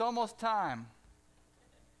almost time.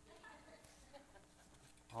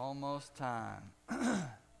 Almost time.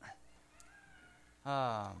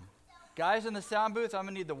 Guys in the sound booth, I'm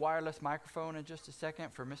going to need the wireless microphone in just a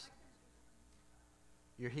second for Miss...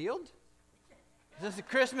 You're healed? Is this a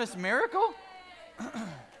Christmas miracle?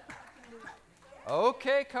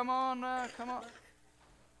 Okay, come on.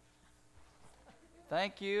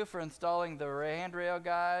 Thank you for installing the handrail,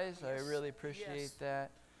 guys. Yes. I really appreciate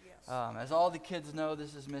that. Yes. As all the kids know,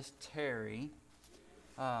 this is Miss Terry.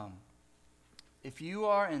 If you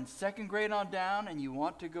are in second grade on down and you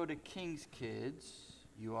want to go to King's Kids,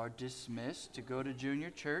 you are dismissed to go to junior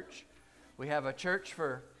church. We have a church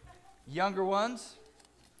for younger ones.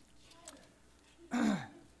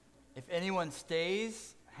 If anyone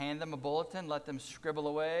stays, hand them a bulletin, let them scribble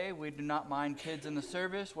away. We do not mind kids in the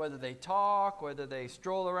service, whether they talk, whether they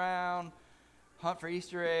stroll around, hunt for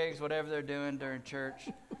Easter eggs, whatever they're doing during church.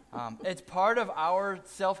 It's part of our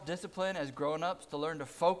self-discipline as grown-ups to learn to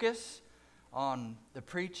focus on the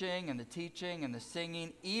preaching and the teaching and the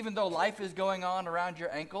singing, even though life is going on around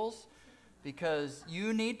your ankles, because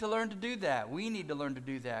you need to learn to do that. We need to learn to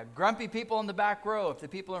do that. Grumpy people in the back row, if the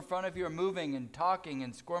people in front of you are moving and talking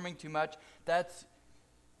and squirming too much, that's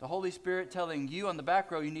the Holy Spirit telling you on the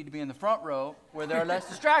back row you need to be in the front row where there are less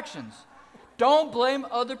distractions. Don't blame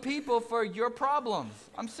other people for your problems.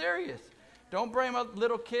 I'm serious. Don't blame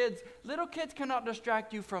little kids. Little kids cannot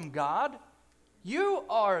distract you from God. You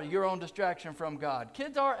are your own distraction from God.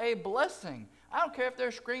 Kids are a blessing. I don't care if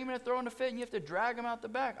they're screaming and throwing a fit and you have to drag them out the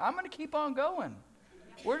back. I'm going to keep on going.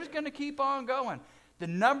 We're just going to keep on going. The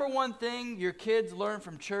number one thing your kids learn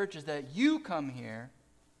from church is that you come here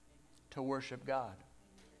to worship God.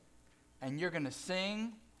 And you're going to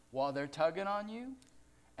sing while they're tugging on you.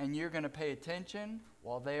 And you're going to pay attention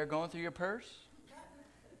while they are going through your purse.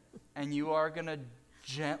 And you are going to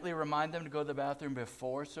gently remind them to go to the bathroom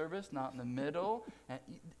before service, not in the middle. And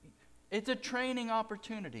it's a training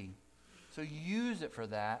opportunity. So use it for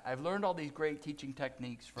that. I've learned all these great teaching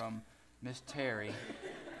techniques from Miss Terry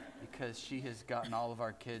because she has gotten all of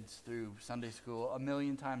our kids through Sunday school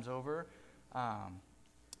 1,000,000 times over.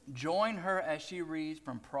 Join her as she reads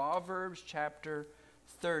from Proverbs chapter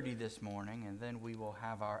 30 this morning, and then we will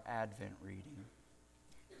have our Advent reading.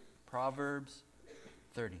 Proverbs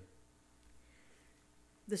 30.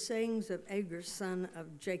 The sayings of Agur, son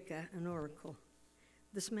of Jacob, an oracle.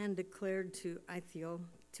 This man declared to Ithiel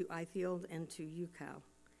and to Ucal,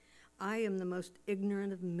 I am the most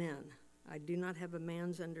ignorant of men. I do not have a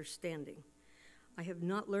man's understanding. I have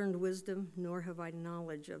not learned wisdom, nor have I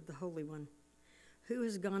knowledge of the Holy One. Who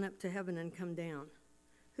has gone up to heaven and come down?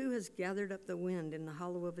 Who has gathered up the wind in the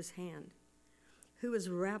hollow of his hand? Who has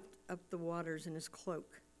wrapped up the waters in his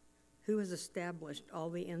cloak? Who has established all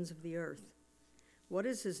the ends of the earth? What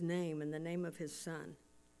is his name and the name of his son?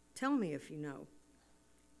 Tell me if you know.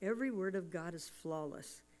 Every word of God is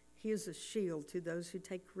flawless. He is a shield to those who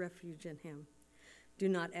take refuge in him. Do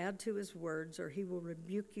not add to his words, or he will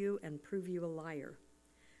rebuke you and prove you a liar.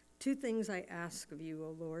 2 things I ask of you,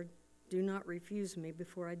 O Lord. Do not refuse me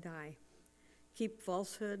before I die. Keep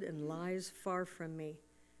falsehood and lies far from me.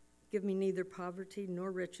 Give me neither poverty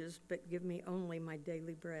nor riches, but give me only my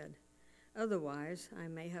daily bread. Otherwise, I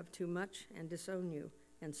may have too much and disown you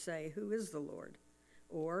and say, who is the Lord?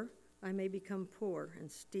 Or I may become poor and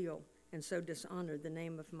steal and so dishonor the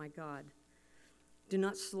name of my God. Do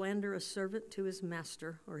not slander a servant to his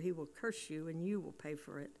master, or he will curse you and you will pay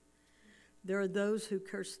for it. There are those who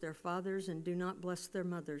curse their fathers and do not bless their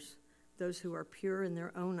mothers, those who are pure in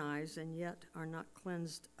their own eyes and yet are not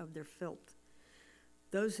cleansed of their filth.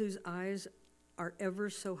 Those whose eyes are ever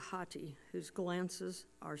so haughty, whose glances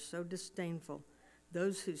are so disdainful,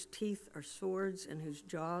 those whose teeth are swords and whose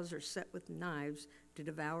jaws are set with knives to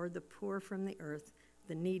devour the poor from the earth,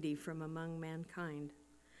 the needy from among mankind.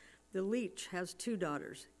 The leech has 2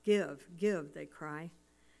 daughters. Give, give, they cry.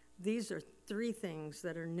 These are 3 things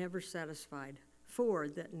that are never satisfied, 4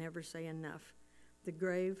 that never say enough. The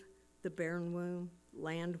grave, the barren womb,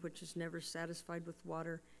 land which is never satisfied with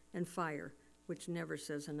water, and fire, which never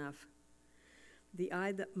says enough. The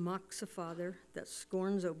eye that mocks a father, that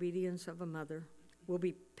scorns obedience of a mother, will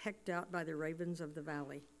be pecked out by the ravens of the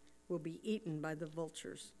valley, will be eaten by the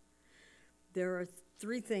vultures. There are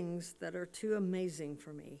 3 things that are too amazing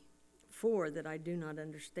for me, 4 that I do not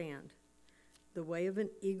understand. The way of an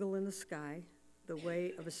eagle in the sky, the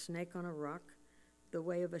way of a snake on a rock, the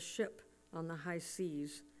way of a ship on the high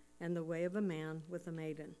seas, and the way of a man with a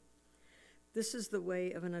maiden. This is the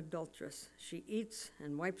way of an adulteress. She eats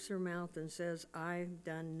and wipes her mouth and says, I've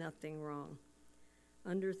done nothing wrong.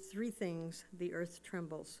 Under 3 things the earth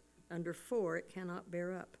trembles. Under 4 it cannot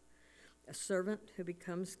bear up. a servant who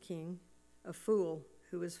becomes king, a fool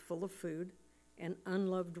who is full of food, an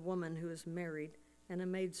unloved woman who is married, and a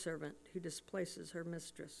maidservant who displaces her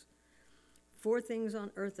mistress. 4 things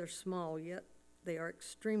on earth are small, yet they are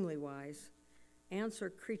extremely wise. Ants are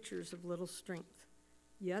creatures of little strength,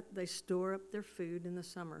 yet they store up their food in the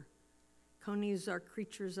summer. Conies are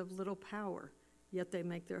creatures of little power, yet they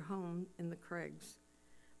make their home in the crags.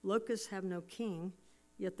 Locusts have no king,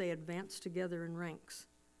 yet they advance together in ranks.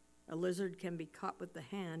 A lizard can be caught with the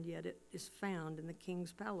hand, yet it is found in the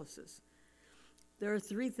king's palaces. There are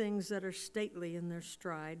 3 things that are stately in their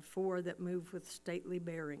stride, 4 that move with stately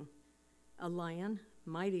bearing. A lion,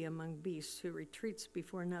 mighty among beasts, who retreats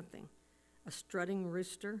before nothing. A strutting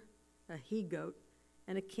rooster, a he-goat,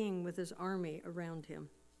 and a king with his army around him.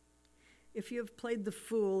 If you have played the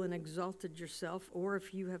fool and exalted yourself, or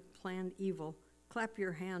if you have planned evil, clap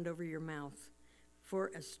your hand over your mouth.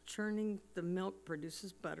 For as churning the milk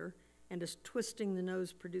produces butter, and as twisting the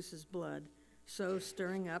nose produces blood, so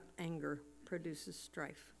stirring up anger produces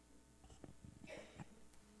strife.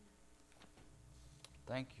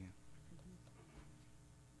 Thank you.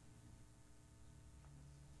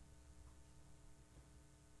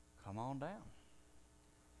 Come on down.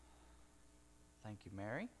 Thank you,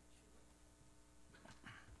 Mary.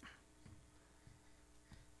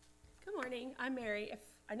 Good morning. I'm Mary.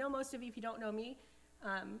 I know most of you, if you don't know me,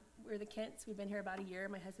 we're the Kents. We've been here about a year.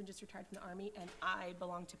 My husband just retired from the Army, and I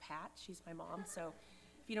belong to Pat. She's my mom. So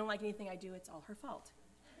if you don't like anything I do, it's all her fault.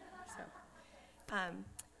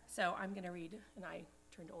 So I'm going to read, and I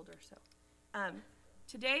turned older.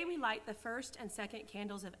 Today we light the first and second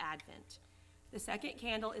candles of Advent. The second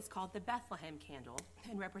candle is called the Bethlehem candle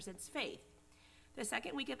and represents faith. The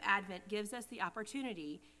second week of Advent gives us the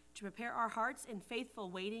opportunity to prepare our hearts in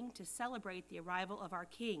faithful waiting to celebrate the arrival of our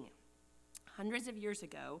King. Hundreds of years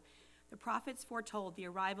ago, the prophets foretold the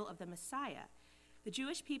arrival of the Messiah. The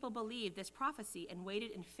Jewish people believed this prophecy and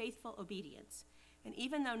waited in faithful obedience. And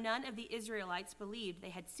even though none of the Israelites believed they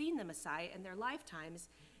had seen the Messiah in their lifetimes,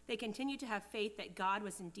 they continued to have faith that God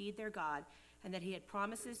was indeed their God and that he had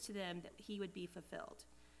promises to them that he would be fulfilled.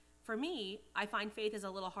 For me, I find faith is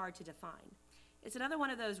a little hard to define. It's another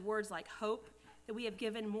one of those words like hope that we have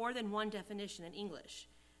given more than one definition in English.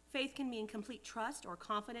 Faith can mean complete trust or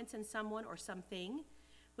confidence in someone or something.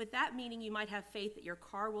 With that meaning, you might have faith that your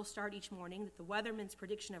car will start each morning, that the weatherman's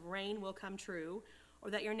prediction of rain will come true,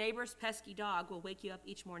 or that your neighbor's pesky dog will wake you up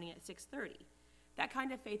each morning at 6:30. That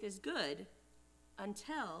kind of faith is good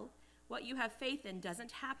until what you have faith in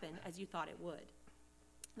doesn't happen as you thought it would.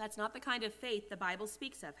 That's not the kind of faith the Bible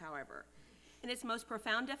speaks of, however. In its most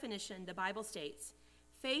profound definition, the Bible states,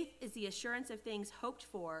 faith is the assurance of things hoped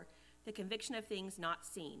for, the conviction of things not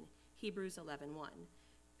seen. Hebrews 11:1.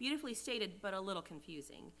 Beautifully stated, but a little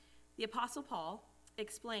confusing. The Apostle Paul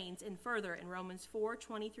explains further in Romans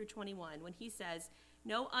 4:20-21 when he says,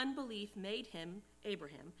 no unbelief made him,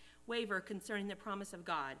 Abraham, waver concerning the promise of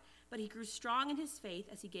God, but he grew strong in his faith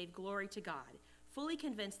as he gave glory to God, fully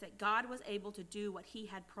convinced that God was able to do what he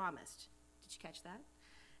had promised. Did you catch that?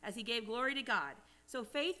 As he gave glory to God. So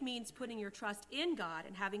faith means putting your trust in God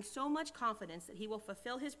and having so much confidence that he will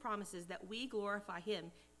fulfill his promises that we glorify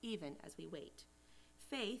him even as we wait.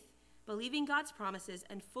 Faith, believing God's promises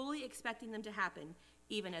and fully expecting them to happen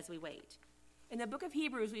even as we wait. In the book of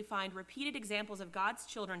Hebrews, we find repeated examples of God's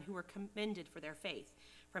children who were commended for their faith,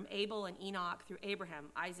 from Abel and Enoch through Abraham,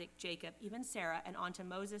 Isaac, Jacob, even Sarah, and on to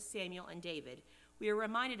Moses, Samuel, and David. We are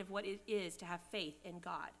reminded of what it is to have faith in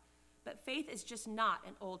God. But faith is just not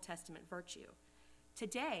an Old Testament virtue.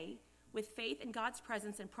 Today, with faith in God's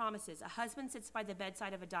presence and promises, a husband sits by the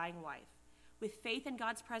bedside of a dying wife. With faith in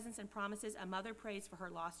God's presence and promises, a mother prays for her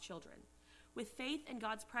lost children. With faith in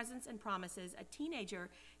God's presence and promises, a teenager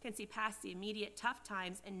can see past the immediate tough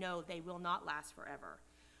times and know they will not last forever.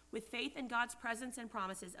 With faith in God's presence and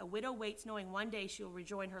promises, a widow waits knowing one day she will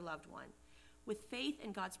rejoin her loved one. With faith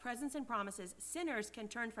in God's presence and promises, sinners can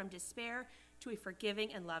turn from despair to a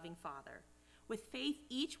forgiving and loving Father. With faith,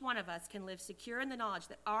 each one of us can live secure in the knowledge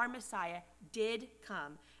that our Messiah did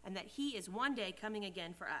come and that he is one day coming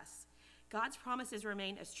again for us. God's promises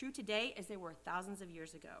remain as true today as they were thousands of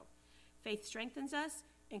years ago. Faith strengthens us,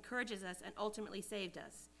 encourages us, and ultimately saved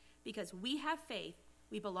us. Because we have faith,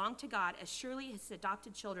 we belong to God as surely as his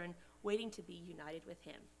adopted children waiting to be united with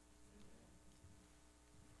him.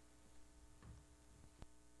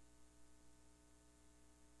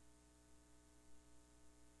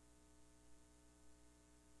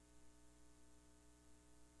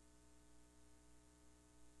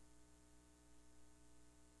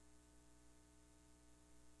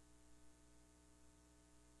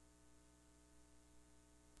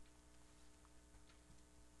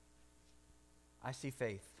 I see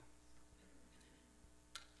faith.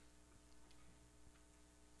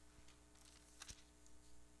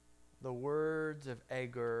 The words of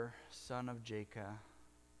Agur, son of Jacob,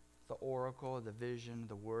 the oracle, the vision,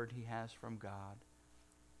 the word he has from God.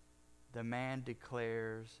 The man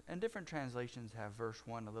declares, and different translations have verse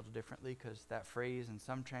 1 a little differently, because that phrase in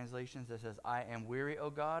some translations that says, I am weary, O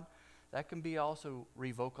God, that can be also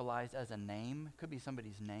revocalized as a name. It could be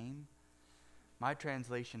somebody's name. My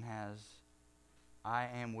translation has, I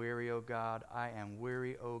am weary, O God, I am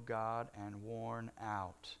weary, O God, and worn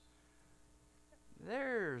out.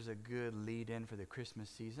 There's a good lead-in for the Christmas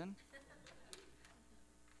season.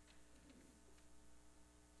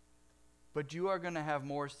 But you are going to have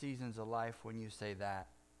more seasons of life when you say that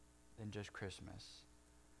than just Christmas.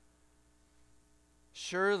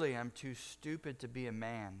 Surely I'm too stupid to be a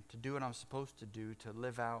man, to do what I'm supposed to do, to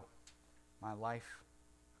live out my life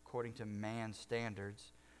according to man's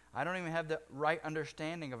standards. I don't even have the right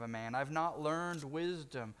understanding of a man. I've not learned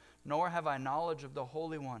wisdom, nor have I knowledge of the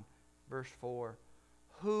Holy One. Verse 4,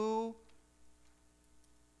 who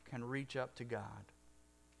can reach up to God?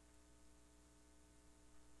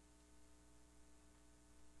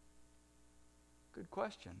 Good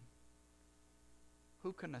question.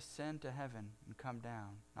 Who can ascend to heaven and come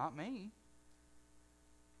down? Not me.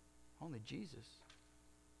 Only Jesus.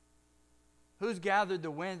 Who's gathered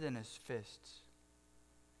the wind in his fists?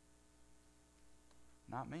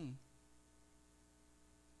 Not me.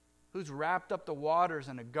 Who's wrapped up the waters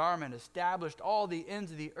in a garment, established all the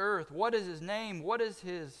ends of the earth? What is his name? What is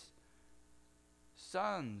his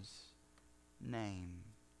son's name?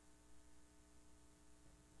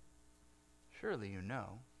 Surely you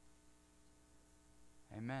know.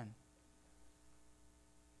 Amen.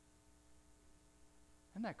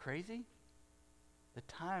 Isn't that crazy? The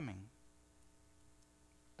timing,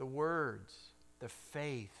 the words, the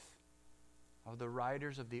faith of the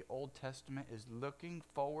writers of the Old Testament is looking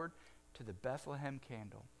forward to the Bethlehem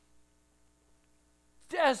candle.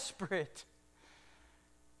 Desperate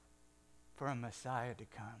for a Messiah to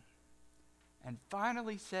come and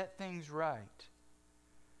finally set things right.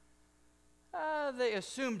 They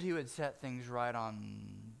assumed he would set things right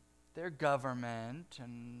on their government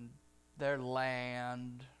and their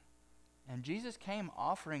land. And Jesus came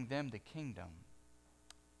offering them the kingdom.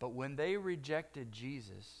 But when they rejected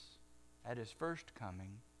Jesus at his first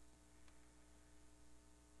coming,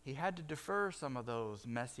 he had to defer some of those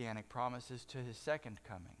messianic promises to his second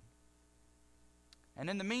coming. And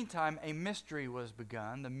in the meantime, a mystery was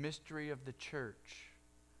begun, the mystery of the church.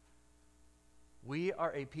 We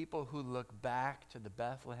are a people who look back to the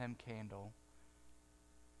Bethlehem candle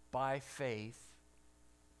by faith,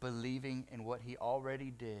 believing in what he already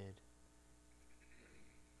did.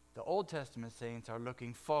 The Old Testament saints are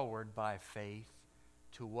looking forward by faith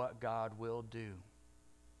to what God will do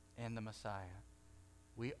in the Messiah.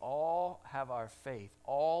 We all have our faith.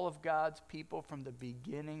 All of God's people from the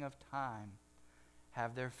beginning of time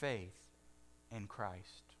have their faith in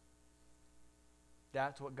Christ.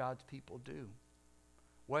 That's what God's people do.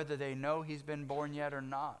 Whether they know he's been born yet or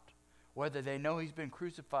not, whether they know he's been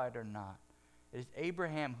crucified or not. It is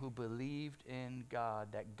Abraham who believed in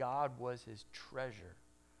God, that God was his treasure.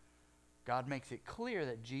 God makes it clear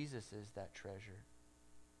that Jesus is that treasure.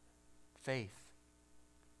 Faith.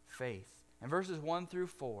 Faith. In verses 1 through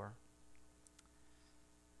 4,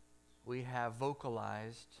 we have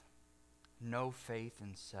vocalized no faith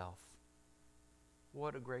in self.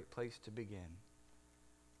 What a great place to begin.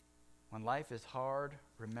 When life is hard,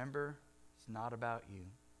 remember, it's not about you.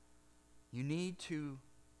 You need to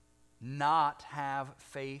not have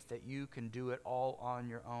faith that you can do it all on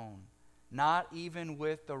your own. Not even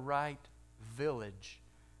with the right village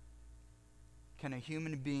can a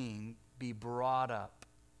human being be brought up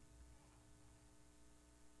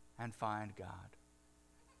and find God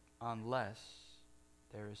unless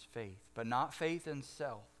there is faith. But not faith in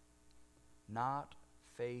self. Not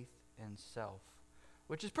faith in self.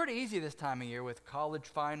 Which is pretty easy this time of year with college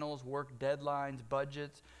finals, work deadlines,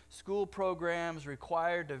 budgets, school programs,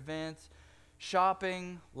 required events,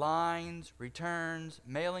 shopping, lines, returns,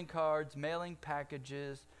 mailing cards, mailing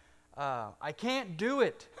packages. I can't do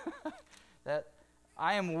it. That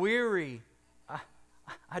I am weary.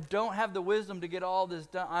 I don't have the wisdom to get all this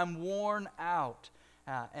done. I'm worn out.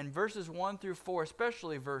 And verses 1 through 4,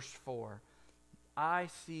 especially verse 4, I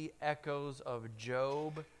see echoes of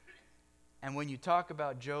Job. And when you talk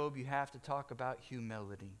about Job, you have to talk about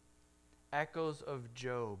humility. Echoes of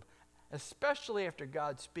Job, especially after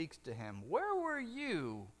God speaks to him. Where were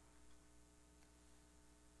you,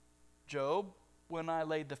 Job, when I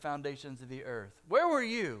laid the foundations of the earth? Where were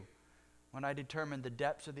you when I determined the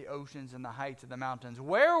depths of the oceans and the heights of the mountains.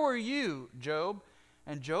 Where were you, Job?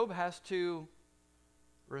 And Job has to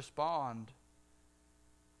respond,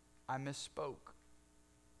 I misspoke.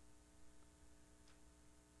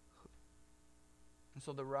 And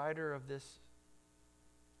so the writer of this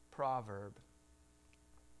proverb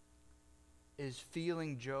is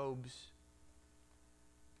feeling Job's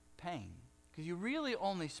pain. Because you really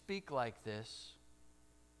only speak like this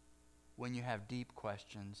when you have deep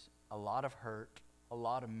questions, a lot of hurt, a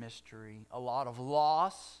lot of mystery, a lot of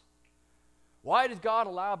loss. Why does God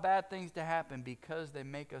allow bad things to happen? Because they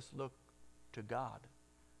make us look to God.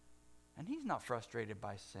 And He's not frustrated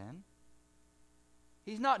by sin.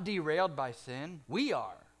 He's not derailed by sin. We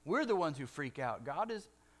are. We're the ones who freak out. God is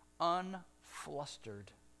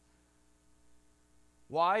unflustered.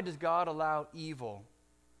 Why does God allow evil?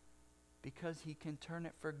 Because He can turn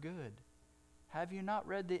it for good. Have you not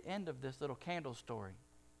read the end of this little candle story?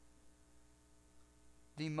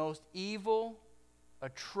 The most evil,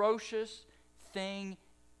 atrocious thing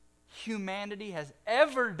humanity has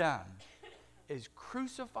ever done is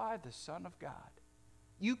crucify the Son of God.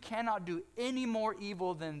 You cannot do any more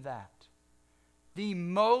evil than that. The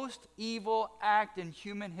most evil act in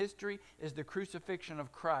human history is the crucifixion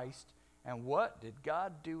of Christ. And what did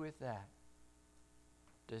God do with that?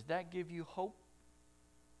 Does that give you hope?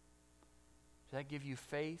 Does that give you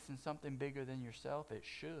faith in something bigger than yourself? It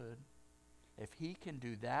should. If He can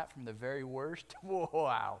do that from the very worst,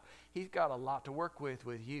 wow, He's got a lot to work with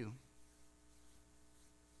you.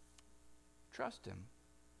 Trust Him.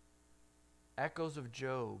 Echoes of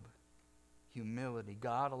Job, humility.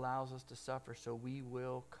 God allows us to suffer so we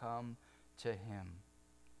will come to Him.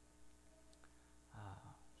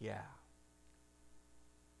 Yeah.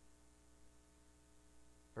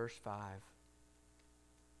 Verse 5.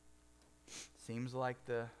 Seems like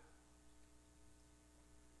the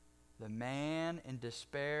man in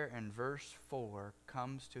despair in verse 4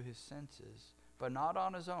 comes to his senses, but not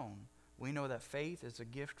on his own. We know that faith is a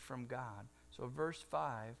gift from God. So verse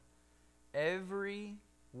 5, every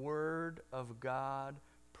word of God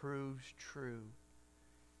proves true.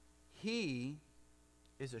 He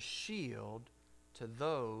is a shield to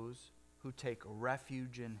those who take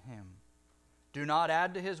refuge in Him. Do not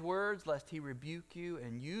add to His words, lest He rebuke you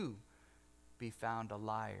and you be found a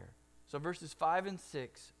liar. So verses 5 and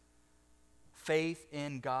 6, faith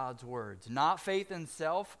in God's words. Not faith in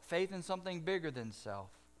self, faith in something bigger than self.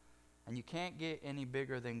 And you can't get any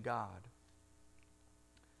bigger than God.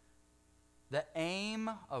 The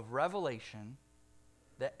aim of revelation,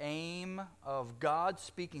 the aim of God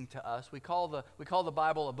speaking to us, we call the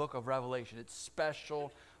Bible a book of revelation. It's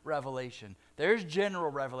special revelation. There's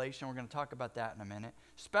general revelation. We're going to talk about that in a minute.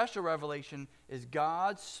 Special revelation is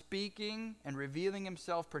God speaking and revealing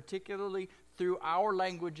Himself particularly through our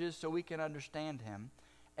languages so we can understand Him.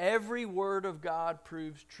 Every word of God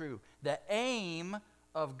proves true. The aim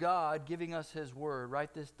of God giving us His word,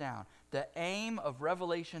 write this down. The aim of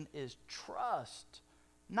revelation is trust,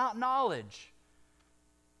 not knowledge.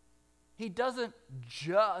 He doesn't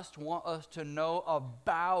just want us to know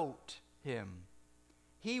about Him.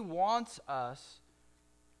 He wants us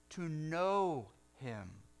to know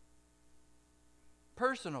Him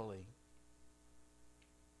personally,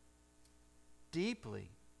 deeply.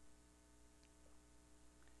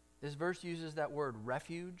 This verse uses that word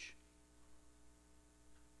refuge.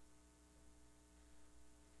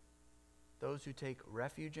 Those who take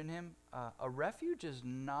refuge in Him. A refuge is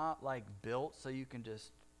not like built so you can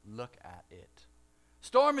just look at it.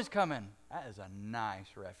 Storm is coming. That is a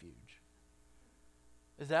nice refuge.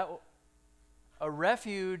 A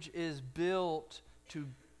refuge is built to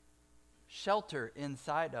shelter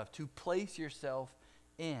inside of, to place yourself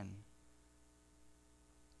in.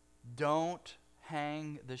 Don't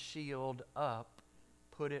hang the shield up,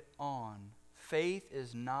 put it on. Faith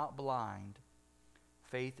is not blind.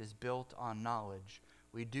 Faith is built on knowledge.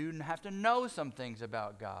 We do have to know some things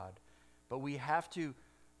about God, but we have to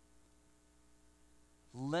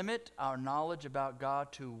limit our knowledge about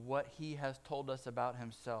God to what He has told us about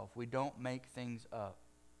Himself. We don't make things up.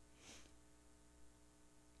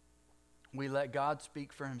 We let God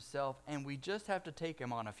speak for Himself, and we just have to take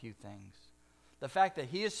Him on a few things. The fact that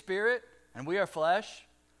He is spirit and we are flesh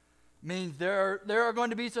means there are going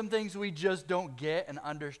to be some things we just don't get and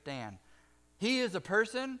understand. He is a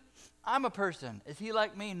person. I'm a person. Is He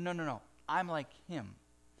like me? No. I'm like Him.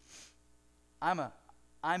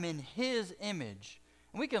 I'm in His image.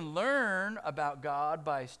 And we can learn about God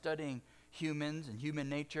by studying humans and human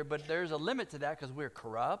nature, but there's a limit to that because we're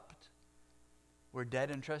corrupt. We're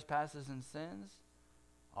dead in trespasses and sins.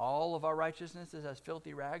 All of our righteousness is as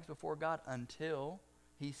filthy rags before God until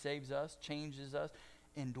He saves us, changes us,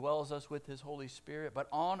 indwells us with his Holy Spirit. But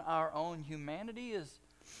on our own, humanity is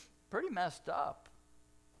pretty messed up.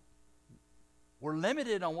 We're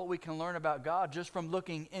limited on what we can learn about God just from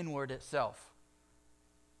looking inward itself.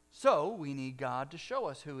 So we need God to show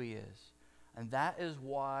us who he is. And that is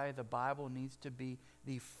why the Bible needs to be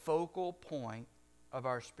the focal point of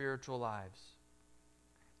our spiritual lives.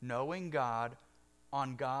 Knowing God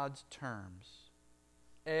on God's terms.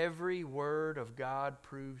 Every word of God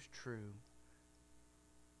proves true.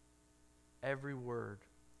 Every word.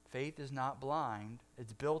 Faith is not blind.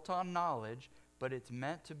 It's built on knowledge, but it's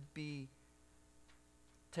meant to be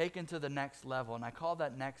taken to the next level. And I call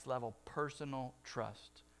that next level personal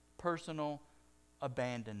trust, personal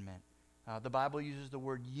abandonment. The Bible uses the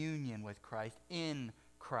word union with Christ, in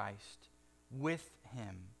Christ, with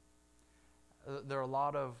him. There are a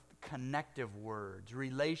lot of connective words,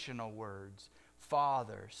 relational words,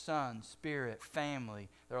 Father, Son, Spirit, family.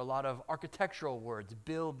 There are a lot of architectural words,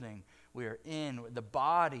 building. We are in the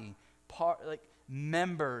body, like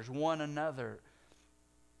members, one another.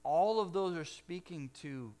 All of those are speaking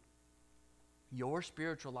to your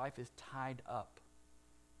spiritual life is tied up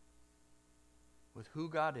with who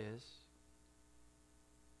God is,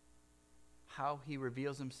 how he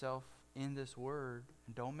reveals himself in this word,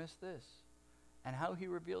 and don't miss this, and how he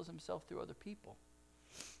reveals himself through other people.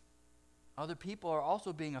 Other people are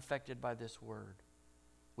also being affected by this word.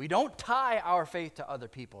 We don't tie our faith to other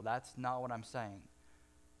people. That's not what I'm saying.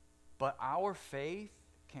 But our faith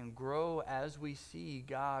can grow as we see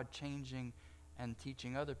God changing and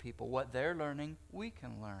teaching other people. What they're learning, we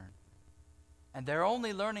can learn. And they're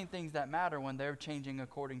only learning things that matter when they're changing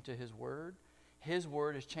according to his word. His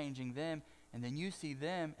word is changing them, and then you see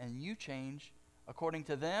them and you change according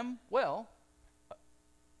to them. Well,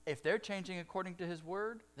 if they're changing according to his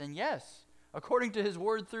word, then yes, according to his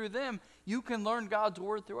word through them, you can learn God's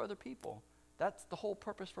word through other people. That's the whole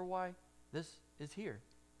purpose for why this is here.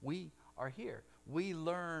 We are here. We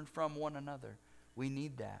learn from one another. We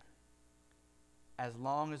need that. As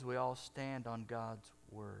long as we all stand on God's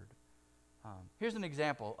word. Here's an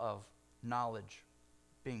example of knowledge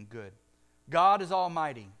being good. God is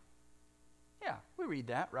almighty. Yeah, we read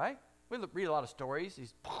that, right? We read a lot of stories.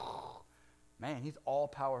 He's all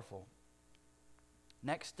powerful.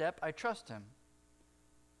 Next step, I trust him.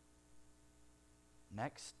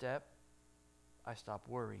 Next step, I stop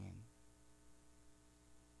worrying.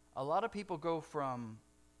 A lot of people go from,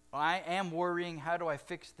 I am worrying, how do I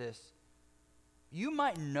fix this? You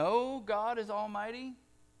might know God is almighty,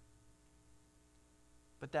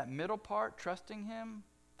 but that middle part, trusting him,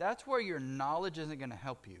 that's where your knowledge isn't going to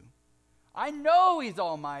help you. I know he's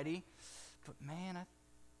almighty, but man,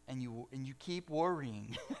 and you keep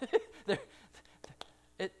worrying.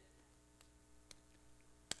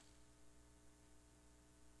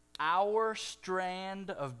 Our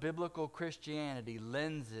strand of biblical Christianity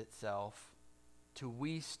lends itself to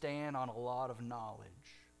we stand on a lot of knowledge.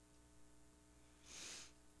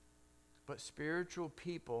 But spiritual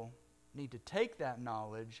people need to take that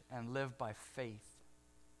knowledge and live by faith,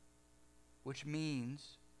 which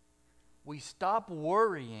means we stop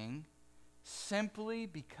worrying simply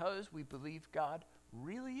because we believe God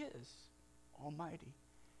really is almighty.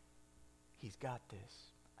 He's got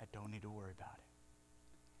this. I don't need to worry about it.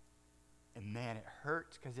 And man, it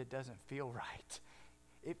hurts because it doesn't feel right.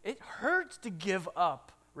 It hurts to give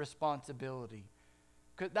up responsibility.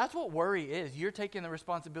 Because that's what worry is. You're taking the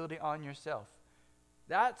responsibility on yourself.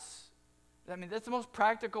 That's the most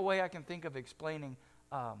practical way I can think of explaining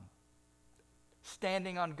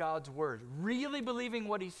standing on God's word. Really believing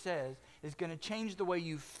what he says is going to change the way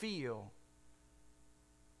you feel.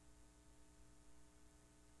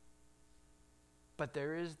 But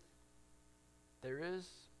there is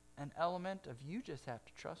an element of you just have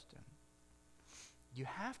to trust him. You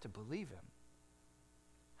have to believe him.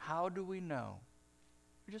 How do we know?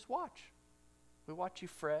 We just watch. We watch you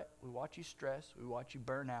fret. We watch you stress. We watch you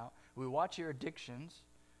burn out. We watch your addictions.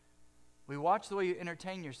 We watch the way you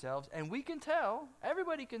entertain yourselves. And we can tell.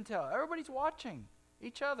 Everybody can tell. Everybody's watching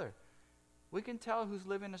each other. We can tell who's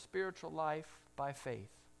living a spiritual life by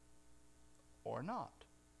faith or not.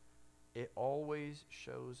 It always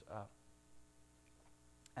shows up.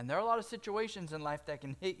 And there are a lot of situations in life that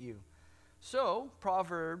can hit you. So,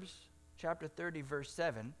 Proverbs chapter 30, verse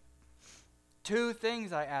 7, 2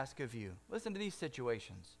 things I ask of you. Listen to these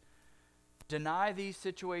situations. Deny these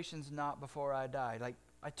situations not before I die.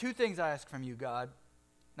 2 things I ask from you, God.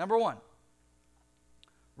 Number 1,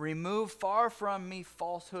 remove far from me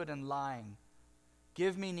falsehood and lying.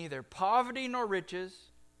 Give me neither poverty nor riches.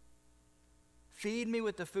 Feed me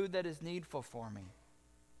with the food that is needful for me.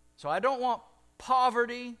 So I don't want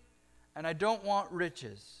poverty, and I don't want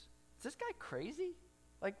riches. Is this guy crazy?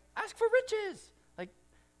 Like, ask for riches. Like,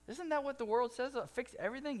 isn't that what the world says? It'll fix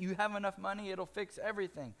everything. You have enough money, it'll fix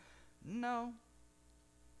everything. No.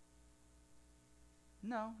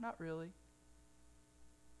 No, not really.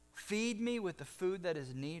 Feed me with the food that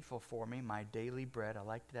is needful for me, my daily bread. I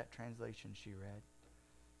liked that translation she read.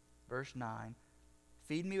 Verse 9.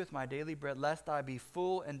 Feed me with my daily bread, lest I be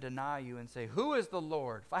full and deny you and say, who is the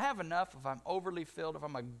Lord? If I have enough, if I'm overly filled, if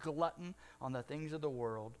I'm a glutton on the things of the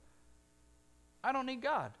world, I don't need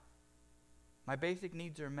God. My basic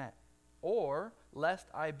needs are met. Or, lest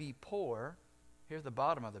I be poor, here's the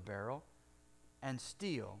bottom of the barrel, and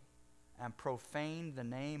steal and profane the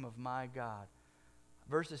name of my God.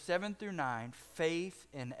 Verses 7 through 9, faith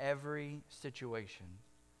in every situation.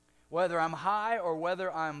 Whether I'm high or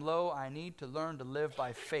whether I'm low, I need to learn to live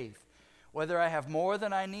by faith. Whether I have more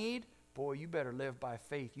than I need, boy, you better live by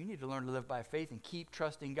faith. You need to learn to live by faith and keep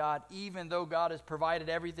trusting God, even though God has provided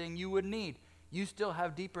everything you would need. You still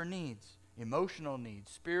have deeper needs, emotional needs,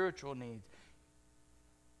 spiritual needs.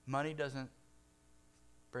 Money doesn't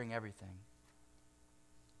bring everything.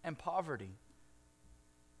 And poverty.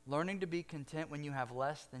 Learning to be content when you have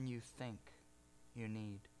less than you think you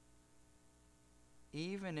need.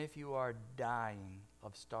 Even if you are dying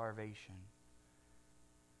of starvation,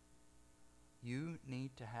 you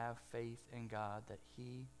need to have faith in God that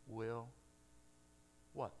He will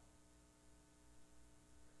what?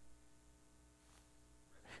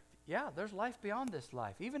 Yeah, there's life beyond this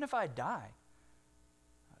life. Even if I die,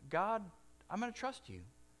 God, I'm going to trust you.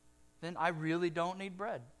 Then I really don't need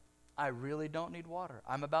bread. I really don't need water.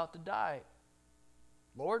 I'm about to die.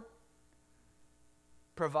 Lord,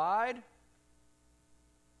 provide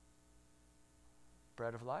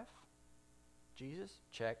bread of life. Jesus,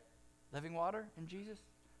 check. Living water in Jesus,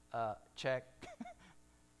 check.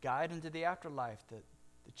 Guide into the afterlife,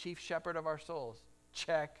 the chief shepherd of our souls,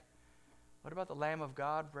 check. What about the Lamb of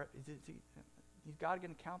God? Is God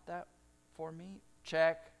going to count that for me?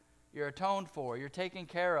 Check. You're atoned for. You're taken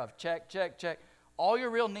care of. Check, check, check. All your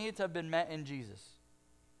real needs have been met in Jesus.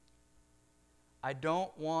 I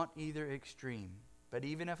don't want either extreme, but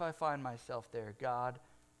even if I find myself there, God,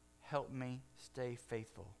 help me stay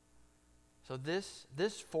faithful. So this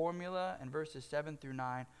formula in verses 7 through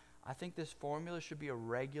 9, I think this formula should be a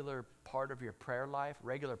regular part of your prayer life,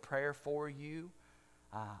 regular prayer for you.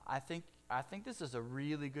 I think this is a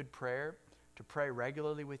really good prayer to pray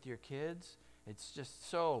regularly with your kids. It's just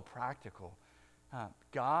so practical.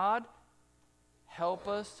 God, help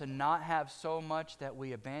us to not have so much that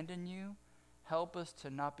we abandon you. Help us to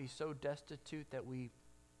not be so destitute that we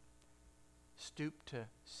stoop to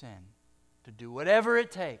sin, to do whatever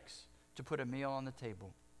it takes to put a meal on the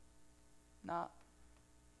table.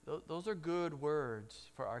 Those are good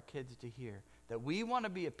words for our kids to hear. That we want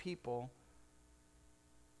to be a people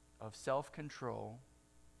of self-control,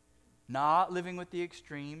 not living with the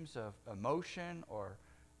extremes of emotion or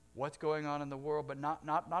what's going on in the world, but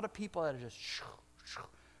not a people that are just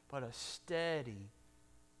but a steady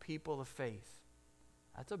people of faith.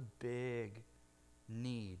 That's a big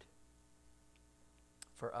need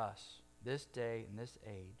for us this day and this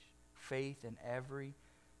age. Faith in every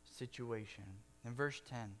situation. In verse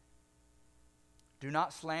 10, do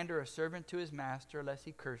not slander a servant to his master lest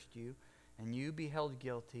he cursed you and you be held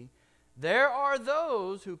guilty. There are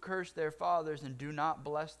those who curse their fathers and do not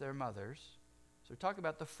bless their mothers. So talk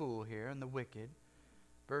about the fool here and the wicked.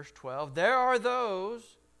 Verse 12, there are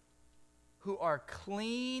those who are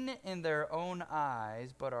clean in their own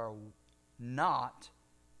eyes, but are not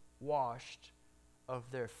washed of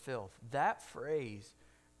their filth. That phrase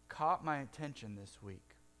caught my attention this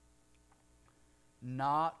week.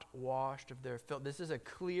 Not washed of their filth. This is a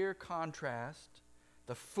clear contrast,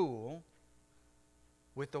 the fool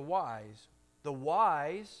with the wise. The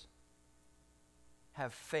wise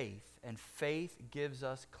have faith, and faith gives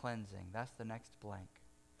us cleansing. That's the next blank.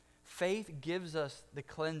 Faith gives us the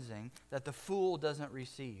cleansing that the fool doesn't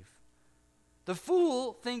receive. The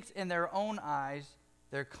fool thinks in their own eyes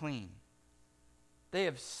they're clean. They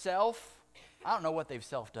have I don't know what they've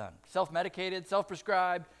self-done. Self-medicated,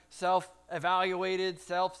 self-prescribed, self-evaluated,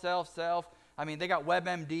 self. I mean, they got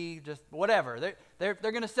WebMD, just whatever. They're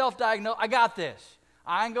going to self-diagnose. I got this.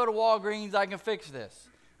 I can go to Walgreens. I can fix this.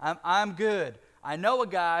 I'm good. I know a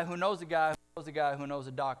guy who knows a guy who knows a guy who knows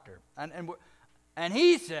a doctor. And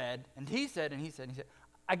he said,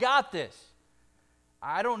 I got this.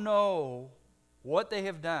 I don't know what they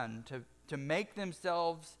have done to make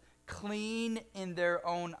themselves clean in their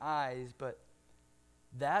own eyes, but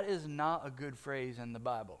that is not a good phrase in the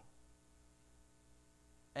Bible.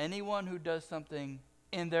 Anyone who does something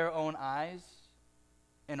in their own eyes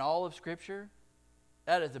in all of Scripture,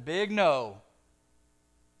 that is a big no.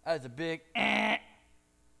 That is a big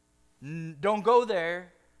don't go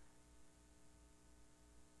there.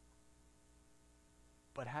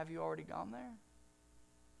 But have you already gone there?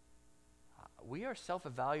 We are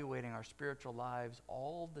self-evaluating our spiritual lives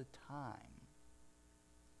all the time.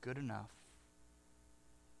 Good enough.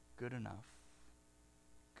 Good enough.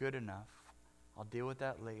 Good enough. I'll deal with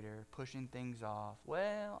that later. Pushing things off.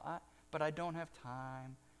 But I don't have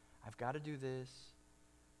time. I've got to do this.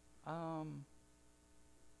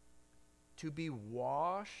 To be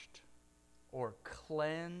washed or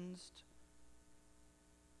cleansed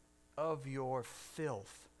of your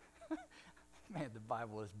filth. Man, the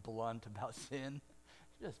Bible is blunt about sin.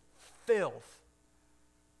 Just filth.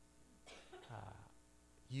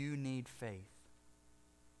 You need faith.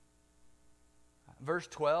 Verse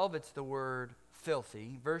 12, it's the word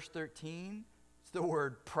filthy. Verse 13, it's the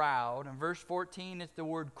word proud. And verse 14, it's the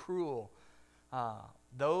word cruel.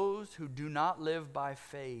 Those who do not live by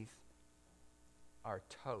faith are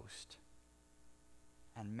toast.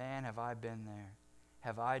 And man, have I been there.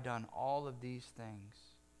 Have I done all of these things?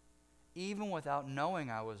 Even without knowing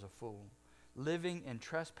I was a fool, living in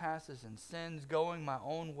trespasses and sins, going my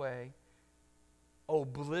own way,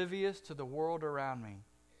 oblivious to the world around me.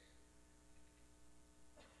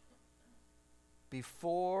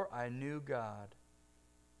 Before I knew God,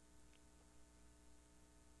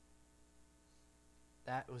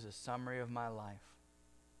 that was a summary of my life.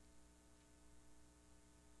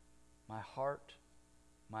 My heart,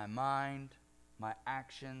 my mind, my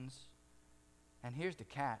actions. And here's the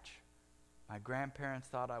catch. My grandparents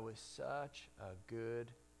thought I was such a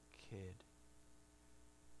good kid.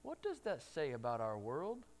 What does that say about our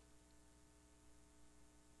world?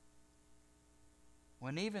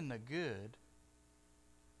 When even the good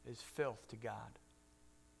is filth to God.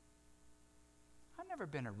 I'd never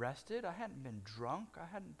been arrested. I hadn't been drunk. I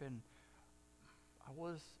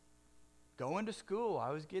was going to school. I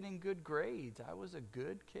was getting good grades. I was a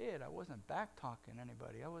good kid. I wasn't back-talking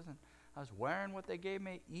anybody. I was wearing what they gave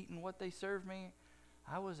me, eating what they served me.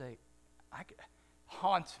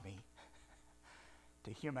 Haunts me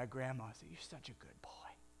to hear my grandma say, "You're such a good boy."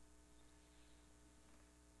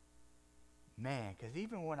 Man, because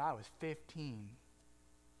even when I was 15,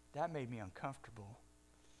 that made me uncomfortable.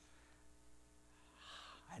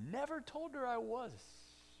 I never told her I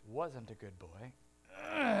wasn't a good boy.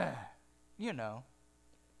 You know,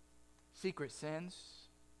 secret sins,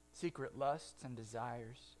 secret lusts and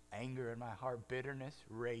desires, anger in my heart, bitterness,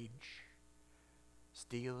 rage,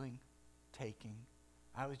 stealing, taking.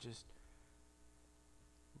 I was just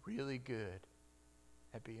really good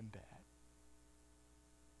at being bad.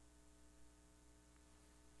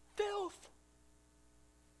 Filth.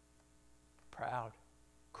 Proud.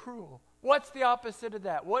 Cruel. What's the opposite of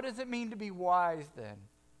that? What does it mean to be wise then?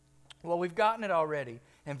 Well, we've gotten it already.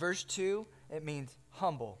 In verse 2, it means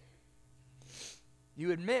humble.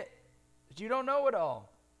 You admit that you don't know it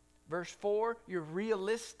all. Verse 4, you're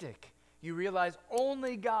realistic. You realize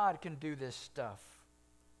only God can do this stuff.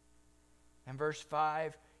 And verse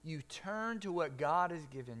 5, you turn to what God has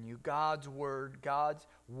given you, God's word, God's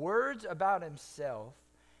words about himself,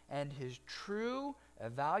 and his true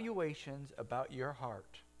evaluations about your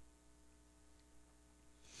heart.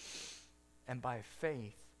 And by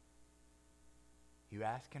faith, you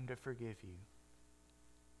ask him to forgive you.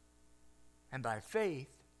 And by faith,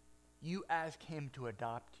 you ask him to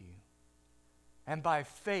adopt you. And by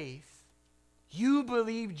faith, you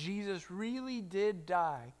believe Jesus really did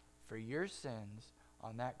die for your sins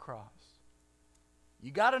on that cross.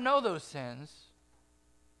 You got to know those sins,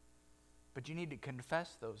 but you need to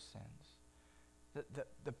confess those sins.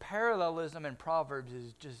 The parallelism in Proverbs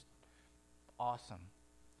is just awesome.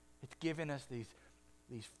 It's given us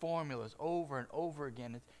these formulas over and over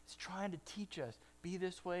again. It's trying to teach us, be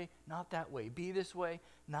this way, not that way. Be this way,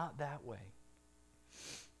 not that way.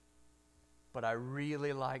 But I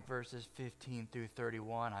really like verses 15 through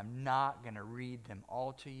 31. I'm not going to read them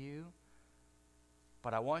all to you,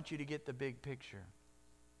 but I want you to get the big picture.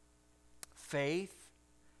 Faith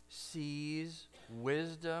sees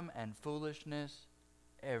wisdom and foolishness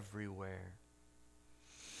everywhere.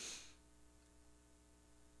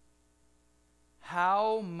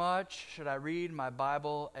 How much should I read my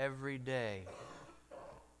Bible every day?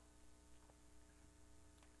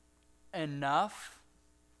 Enough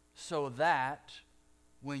so that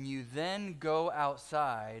when you then go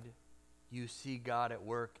outside, you see God at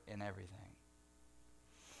work in everything.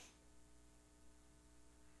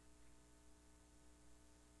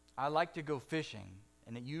 I like to go fishing,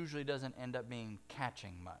 and it usually doesn't end up being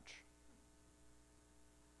catching much.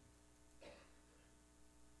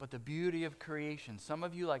 but the beauty of creation. Some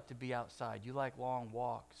of you like to be outside. You like long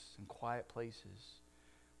walks and quiet places.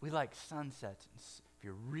 We like sunsets. If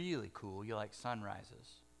you're really cool, you like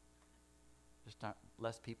sunrises. Just not,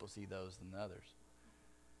 less people see those than the others.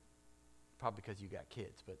 Probably because you got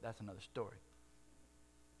kids, but that's another story.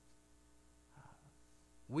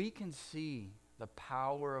 We can see the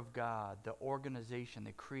power of God, the organization,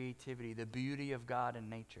 the creativity, the beauty of God in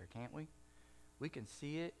nature, can't we? We can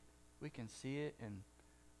see it. We can see it in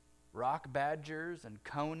rock badgers and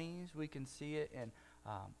conies. We can see it in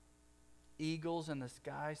eagles in the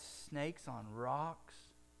sky, snakes on rocks.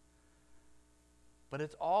 But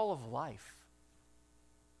it's all of life.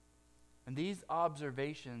 And these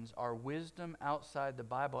observations are wisdom outside the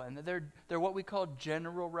Bible. And they're what we call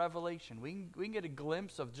general revelation. We can get a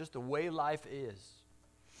glimpse of just the way life is.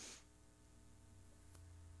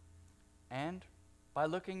 And by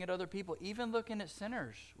looking at other people, even looking at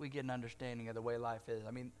sinners, we get an understanding of the way life is.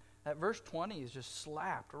 I mean, that verse 20 is just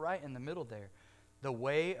slapped right in the middle there. The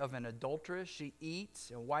way of an adulteress, she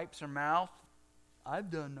eats and wipes her mouth.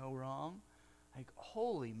 I've done no wrong. Like,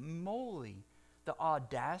 holy moly. The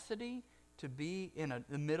audacity to be in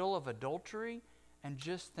the middle of adultery and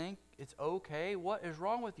just think it's okay. What is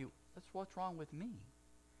wrong with you? That's what's wrong with me.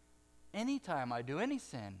 Anytime I do any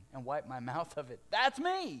sin and wipe my mouth of it, that's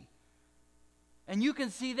me. And you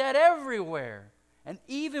can see that everywhere. And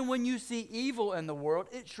even when you see evil in the world,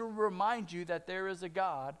 it should remind you that there is a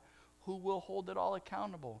God who will hold it all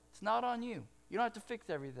accountable. It's not on you. You don't have to fix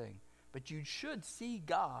everything. But you should see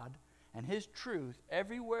God and His truth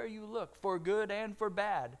everywhere you look, for good and for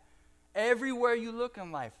bad. Everywhere you look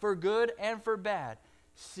in life, for good and for bad.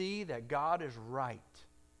 See that God is right.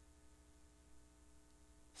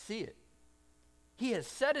 See it. He has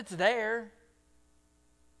said it's there.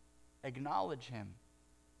 Acknowledge Him.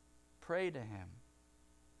 Pray to Him.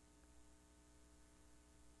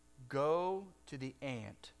 Go to the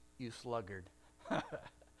ant, you sluggard.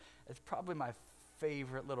 It's probably my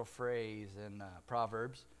favorite little phrase in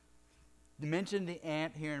Proverbs. You mentioned the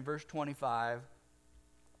ant here in verse 25.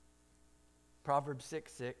 Proverbs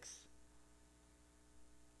 6:6.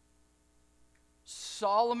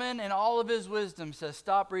 Solomon, in all of his wisdom, says,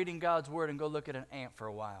 stop reading God's word and go look at an ant for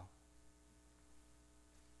a while.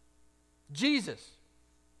 Jesus.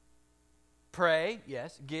 Pray,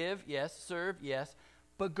 yes. Give, yes. Serve, yes.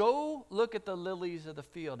 But go look at the lilies of the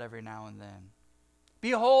field every now and then.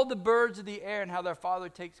 Behold the birds of the air and how their Father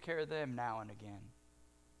takes care of them now and again.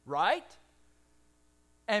 Right?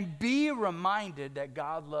 And be reminded that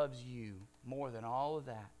God loves you more than all of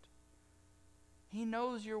that. He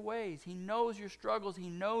knows your ways. He knows your struggles. He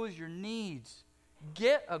knows your needs.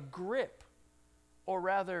 Get a grip, or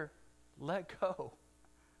rather, let go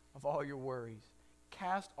of all your worries.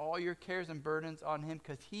 Cast all your cares and burdens on Him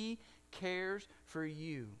because He cares for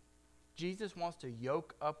you. Jesus wants to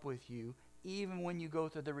yoke up with you even when you go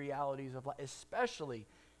through the realities of life, especially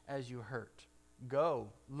as you hurt. Go,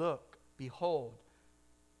 look, behold.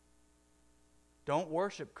 Don't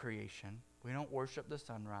worship creation. We don't worship the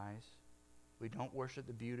sunrise. We don't worship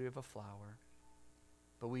the beauty of a flower.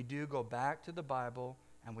 But we do go back to the Bible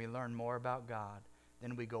and we learn more about God.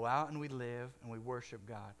 Then we go out and we live and we worship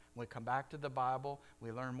God. When we come back to the Bible,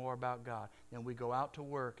 we learn more about God. Then we go out to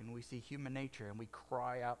work and we see human nature and we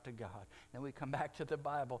cry out to God. Then we come back to the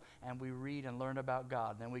Bible and we read and learn about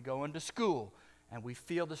God. Then we go into school and we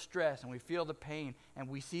feel the stress and we feel the pain and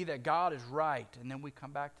we see that God is right. And then we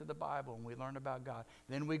come back to the Bible and we learn about God.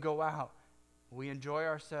 Then we go out. We enjoy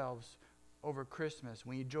ourselves over Christmas.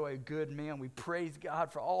 We enjoy a good meal. We praise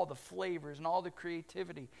God for all the flavors and all the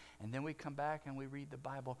creativity. And then we come back and we read the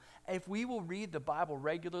Bible. If we will read the Bible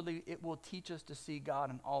regularly, it will teach us to see God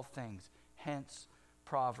in all things. Hence,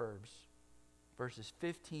 Proverbs, verses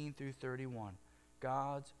 15 through 31.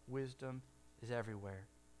 God's wisdom is everywhere.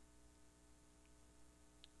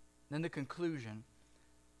 Then the conclusion,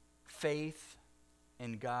 faith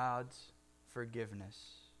in God's forgiveness.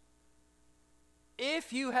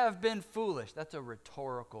 If you have been foolish, that's a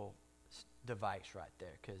rhetorical device right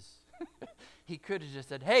there, because he could have just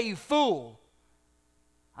said, hey, you fool.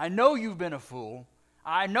 I know you've been a fool.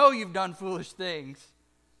 I know you've done foolish things.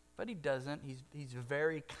 But he doesn't. He's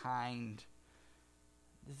very kind.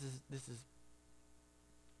 This is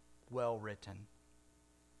well written,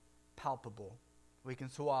 palpable. We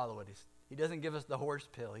can swallow it. He doesn't give us the horse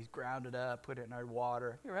pill. He's ground it up, put it in our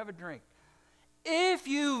water. Here, have a drink. If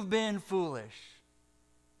you've been foolish,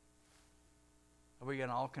 are we going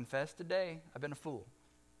to all confess today? I've been a fool.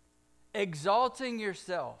 Exalting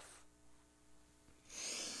yourself.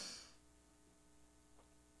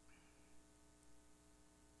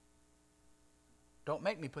 Don't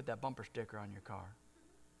make me put that bumper sticker on your car.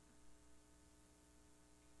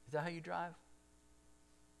 Is that how you drive?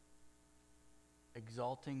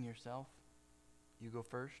 Exalting yourself? You go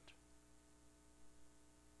first?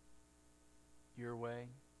 Your way?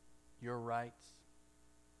 Your rights?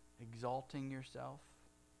 Exalting yourself?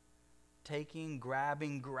 Taking,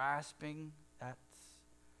 grabbing, grasping?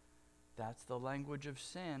 That's the language of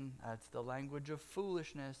sin. That's the language of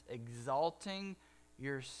foolishness. Exalting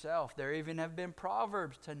yourself. There even have been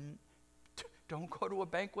proverbs to don't go to a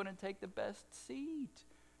banquet and take the best seat.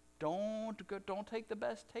 Don't take the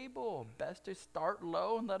best table. Best to start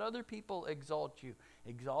low and let other people exalt you.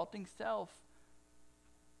 Exalting self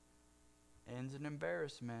ends in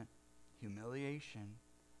embarrassment, humiliation.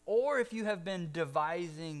 Or if you have been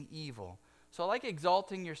devising evil. So like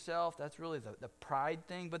exalting yourself, that's really the pride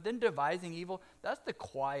thing. But then devising evil, that's the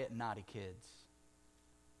quiet, naughty kids.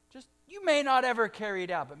 Just, you may not ever carry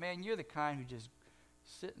it out, but man, you're the kind who just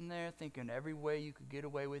sitting there thinking every way you could get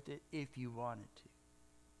away with it if you wanted to.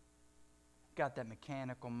 Got that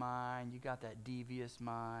mechanical mind, you got that devious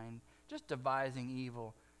mind, just devising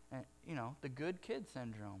evil. And, the good kid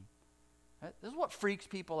syndrome. This is what freaks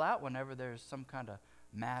people out whenever there's some kind of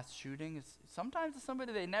mass shooting. Sometimes it's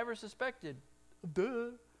somebody they never suspected. Duh.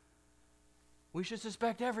 We should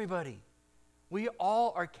suspect everybody. We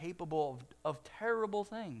all are capable of terrible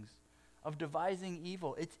things, of devising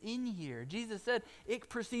evil. It's in here. Jesus said it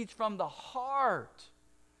proceeds from the heart.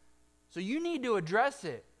 So you need to address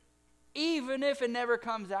it, even if it never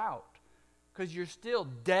comes out, because you're still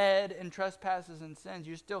dead in trespasses and sins.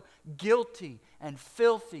 You're still guilty and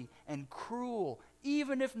filthy and cruel,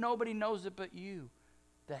 even if nobody knows it but you.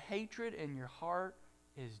 The hatred in your heart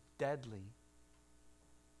is deadly.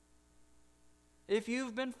 If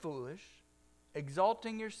you've been foolish,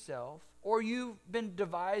 exalting yourself, or you've been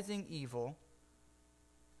devising evil,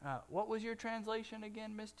 what was your translation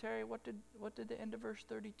again, Miss Terry? What did the end of verse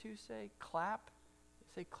 32 say? Clap?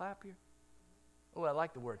 Say clap here? Oh, I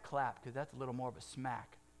like the word clap because that's a little more of a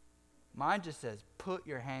smack. Mine just says put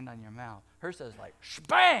your hand on your mouth. Hers says like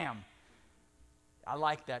bam. I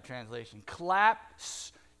like that translation. Clap,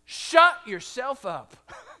 shut yourself up.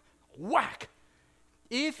 Whack.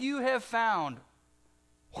 If you have found,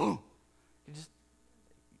 some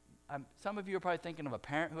of you are probably thinking of a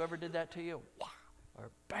parent who ever did that to you. Or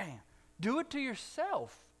bam. Do it to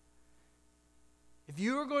yourself. If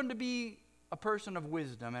you are going to be a person of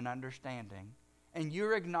wisdom and understanding, and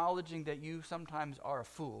you're acknowledging that you sometimes are a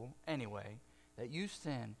fool anyway, that you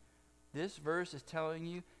sin, this verse is telling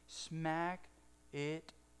you, smack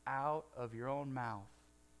it out of your own mouth.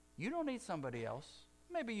 You don't need somebody else.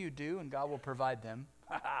 Maybe you do, and God will provide them.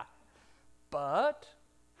 But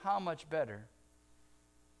how much better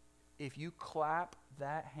if you clap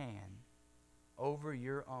that hand over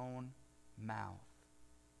your own mouth?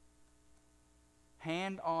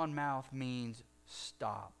 Hand on mouth means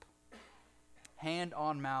stop. Hand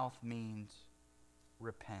on mouth means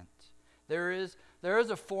repent. There is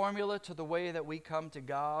a formula to the way that we come to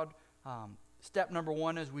God. Step number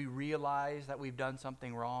one is we realize that we've done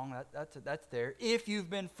something wrong. That's there. If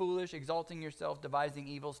you've been foolish, exalting yourself, devising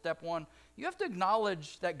evil, step one, you have to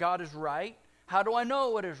acknowledge that God is right. How do I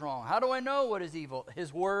know what is wrong? How do I know what is evil?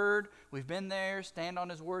 His word, we've been there, stand on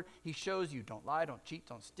his word. He shows you, don't lie, don't cheat,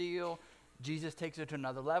 don't steal. Jesus takes it to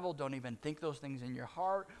another level. Don't even think those things in your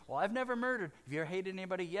heart. Well, I've never murdered. If you ever hated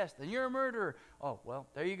anybody, yes, then you're a murderer. Oh, well,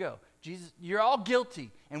 there you go. Jesus, you're all guilty.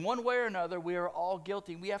 In one way or another, we are all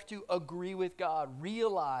guilty. We have to agree with God,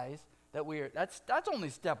 realize that that's only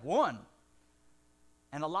step one.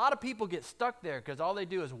 And a lot of people get stuck there because all they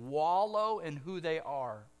do is wallow in who they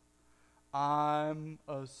are. I'm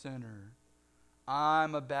a sinner.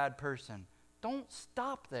 I'm a bad person. Don't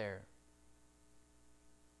stop there.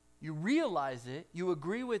 You realize it, you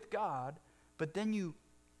agree with God, but then you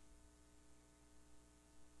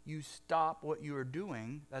stop what you are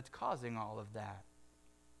doing that's causing all of that.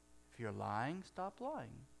 If you're lying, stop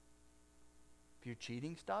lying. If you're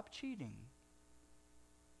cheating, stop cheating.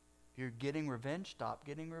 If you're getting revenge, stop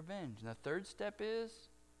getting revenge. And the third step is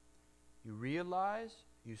you realize,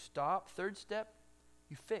 you stop. Third step,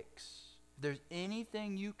 you fix. If there's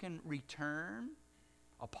anything you can return,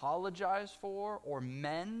 apologize for, or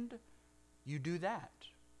mend, you do that.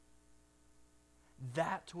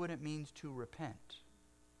 That's what it means to repent.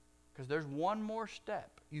 Because there's one more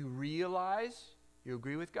step. You realize, you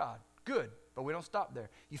agree with God. Good, but we don't stop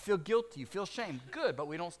there. You feel guilty, you feel shame. Good, but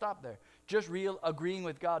we don't stop there. Just agreeing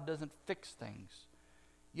with God doesn't fix things.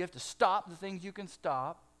 You have to stop the things you can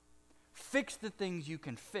stop, fix the things you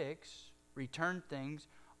can fix, return things,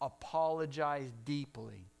 apologize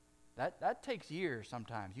deeply. That takes years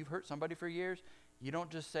sometimes. You've hurt somebody for years. You don't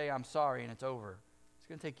just say, I'm sorry, and it's over. It's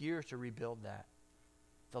going to take years to rebuild that.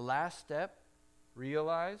 The last step,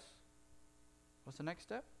 realize. What's the next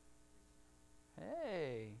step?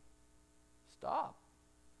 Hey, stop.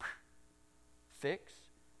 Fix.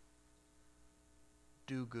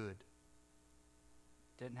 Do good.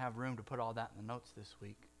 Didn't have room to put all that in the notes this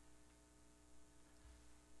week.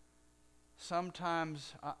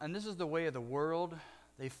 Sometimes, and this is the way of the world,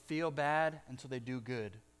 they feel bad until they do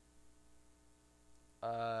good.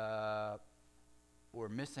 We're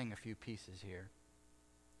missing a few pieces here.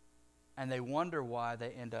 And they wonder why they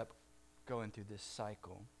end up going through this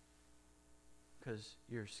cycle. Because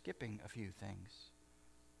you're skipping a few things.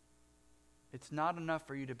 It's not enough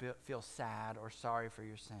for you to feel sad or sorry for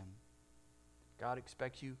your sin. God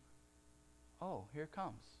expects you, oh, here it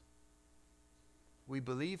comes. We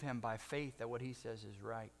believe him by faith that what he says is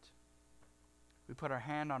right. We put our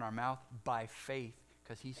hand on our mouth by faith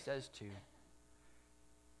because he says to.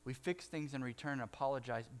 We fix things in return and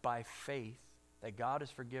apologize by faith that God has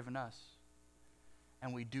forgiven us.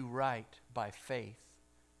 And we do right by faith,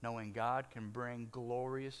 knowing God can bring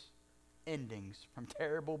glorious endings from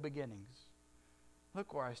terrible beginnings.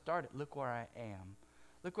 Look where I started. Look where I am.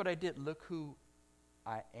 Look what I did. Look who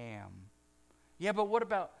I am. Yeah, but what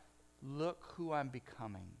about look who I'm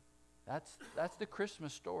becoming? That's the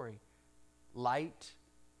Christmas story. Light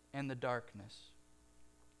in the darkness.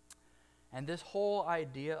 And this whole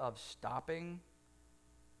idea of stopping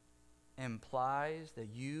implies that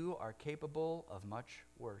you are capable of much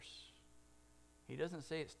worse. He doesn't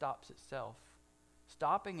say it stops itself.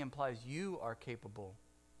 Stopping implies you are capable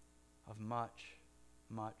of much,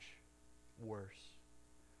 much worse.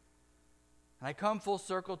 And I come full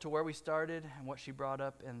circle to where we started and what she brought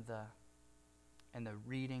up in the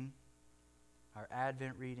reading, our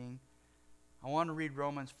Advent reading. I want to read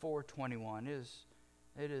Romans 4:21.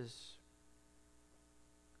 It is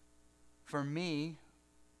for me,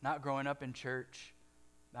 not growing up in church,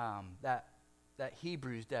 that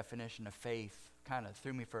Hebrew's definition of faith kind of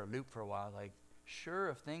threw me for a loop for a while. Like, sure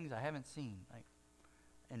of things I haven't seen, like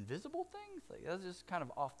invisible things. Like that's just kind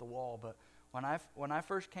of off the wall. But when I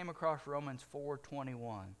first came across Romans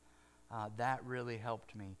 4:21, that really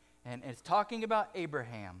helped me. And it's talking about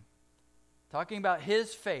Abraham, talking about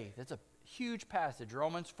his faith. It's a huge passage,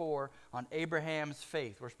 Romans 4, on Abraham's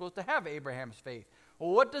faith. We're supposed to have Abraham's faith.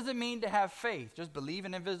 Well, what does it mean to have faith? Just believe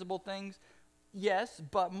in invisible things? Yes,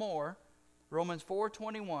 but more. Romans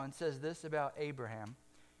 4:21 says this about Abraham.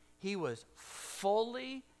 He was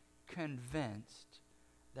fully convinced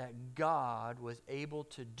that God was able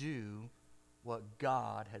to do what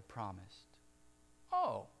God had promised.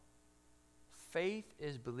 Oh, faith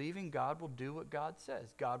is believing God will do what God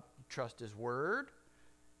says. God, you trust his word,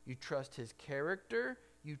 you trust his character,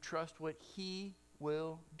 you trust what he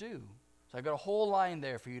will do. So I got a whole line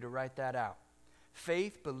there for you to write that out.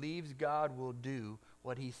 Faith believes God will do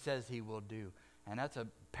what he says he will do. And that's a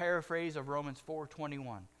paraphrase of Romans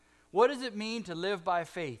 4:21. What does it mean to live by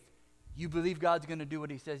faith? You believe God's going to do what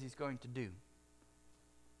he says he's going to do.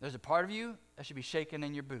 There's a part of you that should be shaking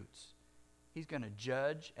in your boots. He's going to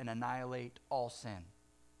judge and annihilate all sin.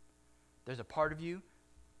 There's a part of you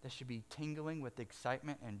that should be tingling with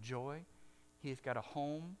excitement and joy. He's got a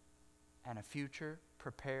home and a future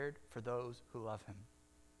prepared for those who love him.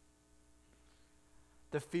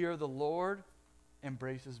 The fear of the Lord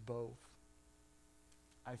embraces both.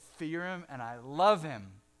 I fear him and I love him.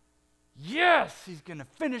 Yes, he's going to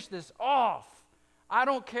finish this off. I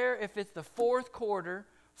don't care if it's the fourth quarter,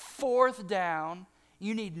 fourth down,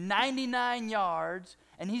 you need 99 yards,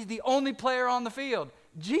 and he's the only player on the field.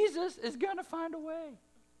 Jesus is going to find a way.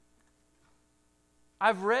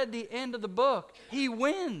 I've read the end of the book. He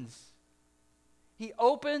wins. He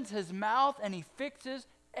opens his mouth and he fixes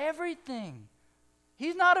everything.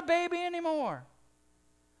 He's not a baby anymore.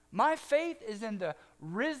 My faith is in the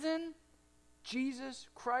risen Jesus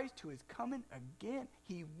Christ who is coming again.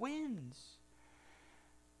 He wins.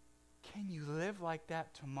 Can you live like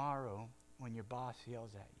that tomorrow when your boss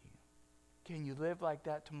yells at you? Can you live like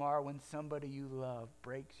that tomorrow when somebody you love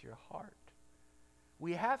breaks your heart?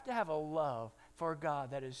 We have to have a love for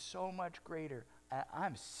God that is so much greater.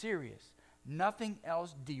 I'm serious. Nothing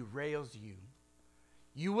else derails you.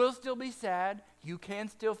 You will still be sad. You can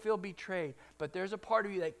still feel betrayed. But there's a part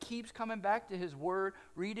of you that keeps coming back to his word,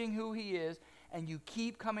 reading who he is, and you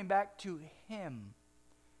keep coming back to him.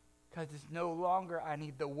 Because it's no longer, I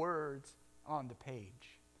need the words on the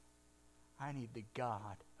page. I need the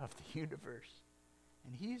God of the universe.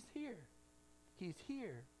 And he's here. He's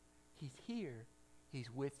here. He's here.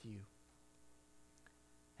 He's with you.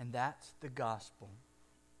 And that's the gospel.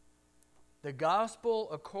 The gospel,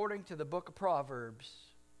 according to the book of Proverbs,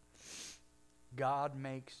 God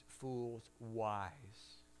makes fools wise.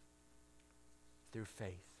 through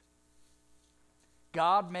faith.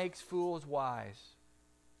 God makes fools wise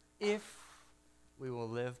if we will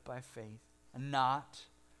live by faith and not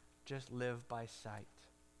just live by sight.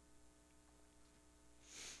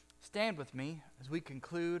 Stand with me as we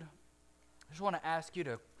conclude. I just want to ask you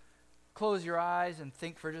to close your eyes and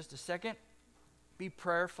think for just a second. Be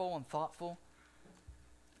prayerful and thoughtful.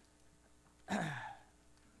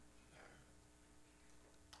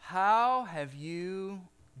 How have you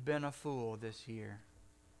been a fool this year?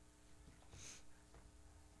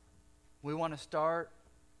 We want to start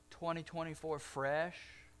 2024 fresh.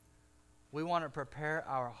 We want to prepare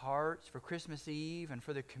our hearts for Christmas Eve and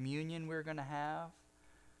for the communion we're going to have.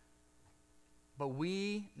 But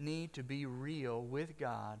we need to be real with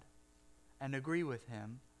God and agree with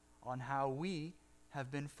Him on how we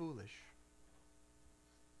have been foolish.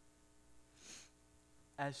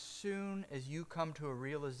 As soon as you come to a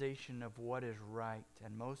realization of what is right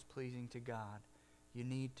and most pleasing to God, you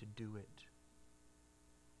need to do it.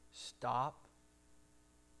 Stop,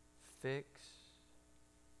 fix,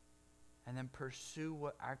 and then pursue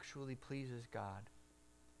what actually pleases God.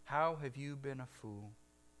 How have you been a fool?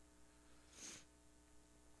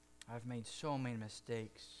 I've made so many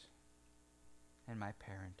mistakes in my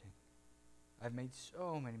parenting. I've made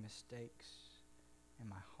so many mistakes in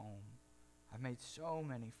my home. I've made so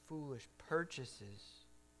many foolish purchases,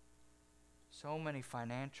 so many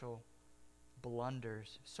financial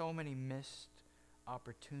blunders, so many missed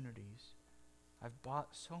opportunities. I've bought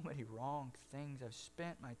so many wrong things. I've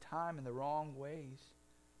spent my time in the wrong ways.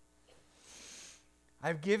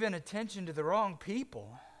 I've given attention to the wrong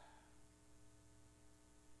people.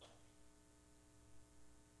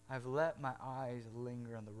 I've let my eyes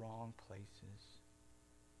linger in the wrong places.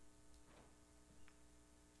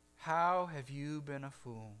 How have you been a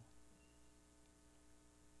fool?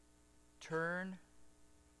 Turn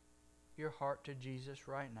your heart to Jesus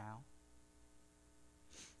right now.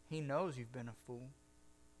 He knows you've been a fool.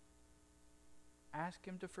 Ask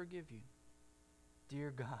Him to forgive you.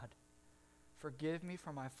 Dear God, forgive me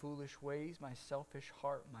for my foolish ways, my selfish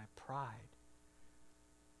heart, my pride,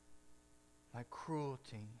 my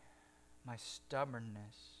cruelty, my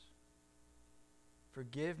stubbornness.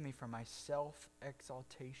 Forgive me for my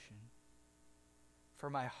self-exaltation, for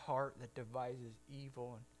my heart that devises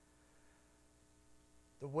evil, and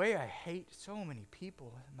the way I hate so many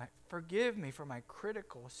people. Forgive me for my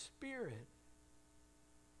critical spirit.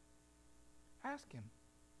 Ask Him.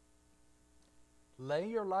 Lay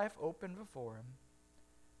your life open before Him.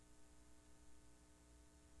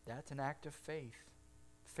 That's an act of faith.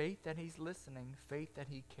 Faith that He's listening, faith that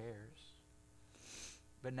He cares.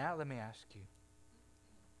 But now let me ask you,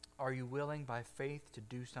 are you willing by faith to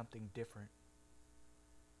do something different?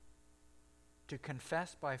 To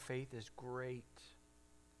confess by faith is great,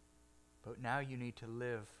 but now you need to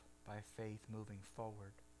live by faith moving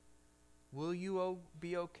forward. Will you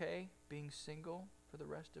be okay being single for the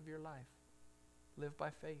rest of your life? Live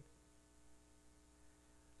by faith.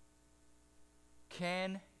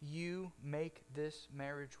 Can you make this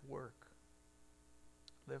marriage work?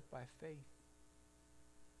 Live by faith.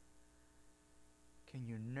 Can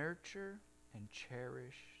you nurture and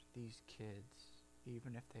cherish these kids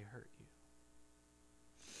even if they hurt you?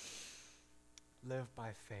 Live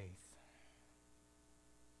by faith.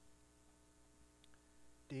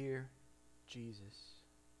 Dear Jesus,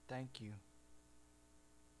 thank you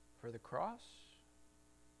for the cross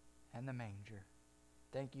and the manger.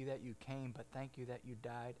 Thank you that you came, but thank you that you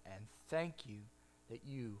died, and thank you that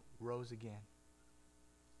you rose again.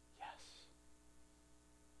 Yes.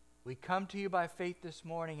 We come to you by faith this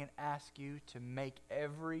morning and ask you to make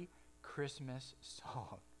every Christmas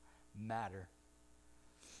song matter.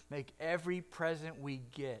 Make every present we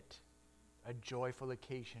get a joyful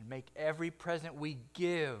occasion. Make every present we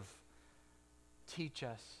give teach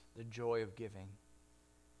us the joy of giving.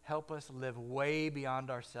 Help us live way beyond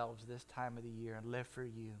ourselves this time of the year and live for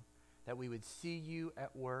you, that we would see you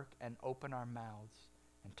at work and open our mouths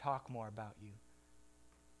and talk more about you.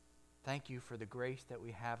 Thank you for the grace that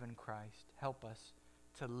we have in Christ. Help us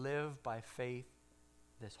to live by faith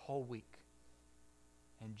this whole week.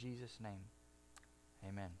 In Jesus' name,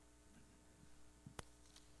 amen.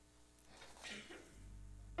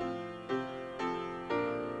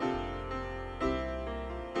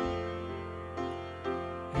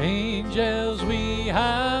 Angels we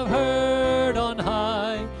have heard on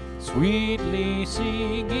high, sweetly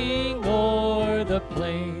singing o'er the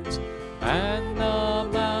plains, and the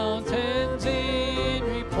mountains in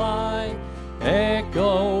reply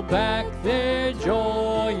echo back their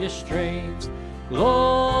joyous strains.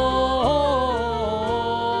 Glory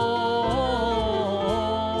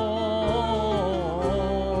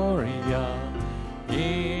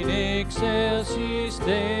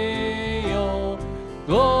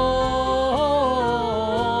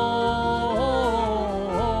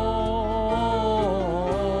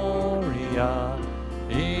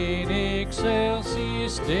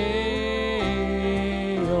excelsis Deo.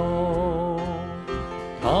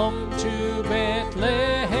 Come to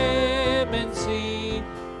Bethlehem and see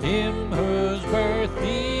him whose birth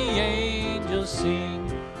the angels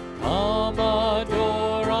sing. Come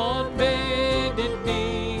adore on bended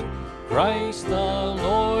knee Christ the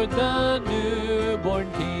Lord, the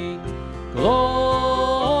newborn King. Gloria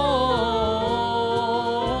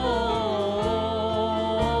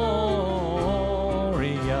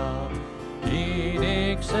in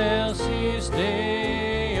excelsis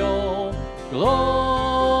Deo.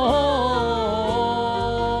 Gloria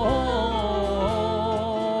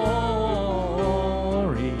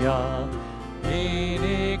in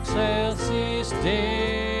excelsis Deo.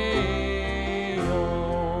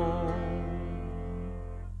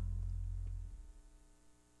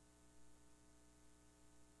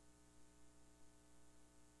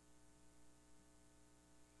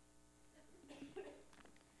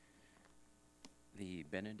 The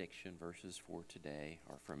benediction verses for today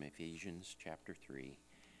are from Ephesians chapter 3,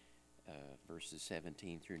 verses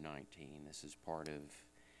 17 through 19. This is part of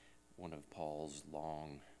one of Paul's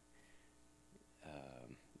long,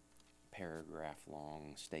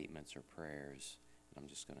 paragraph-long statements or prayers. I'm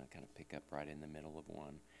just going to kind of pick up right in the middle of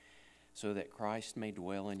one. So that Christ may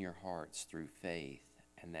dwell in your hearts through faith,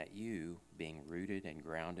 and that you, being rooted and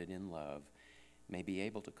grounded in love, may be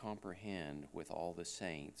able to comprehend with all the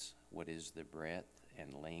saints what is the breadth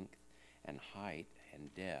and length and height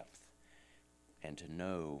and depth, and to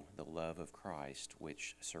know the love of Christ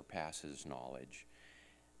which surpasses knowledge,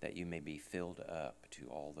 that you may be filled up to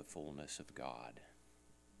all the fullness of God.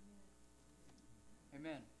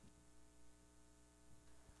 Amen.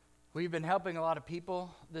 We've been helping a lot of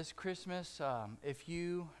people this Christmas. If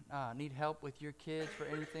you need help with your kids for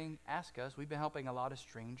anything, ask us. We've been helping a lot of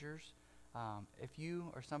strangers. If you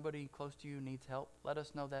or somebody close to you needs help, let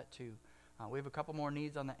us know that too. We have a couple more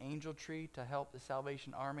needs on the angel tree to help the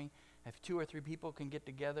Salvation Army. If 2 or 3 people can get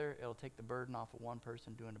together, it'll take the burden off of one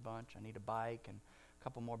person doing a bunch. I need a bike and a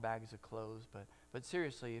couple more bags of clothes. But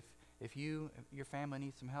seriously, if your family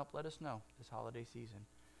needs some help, let us know this holiday season.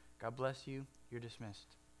 God bless you. You're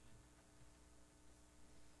dismissed.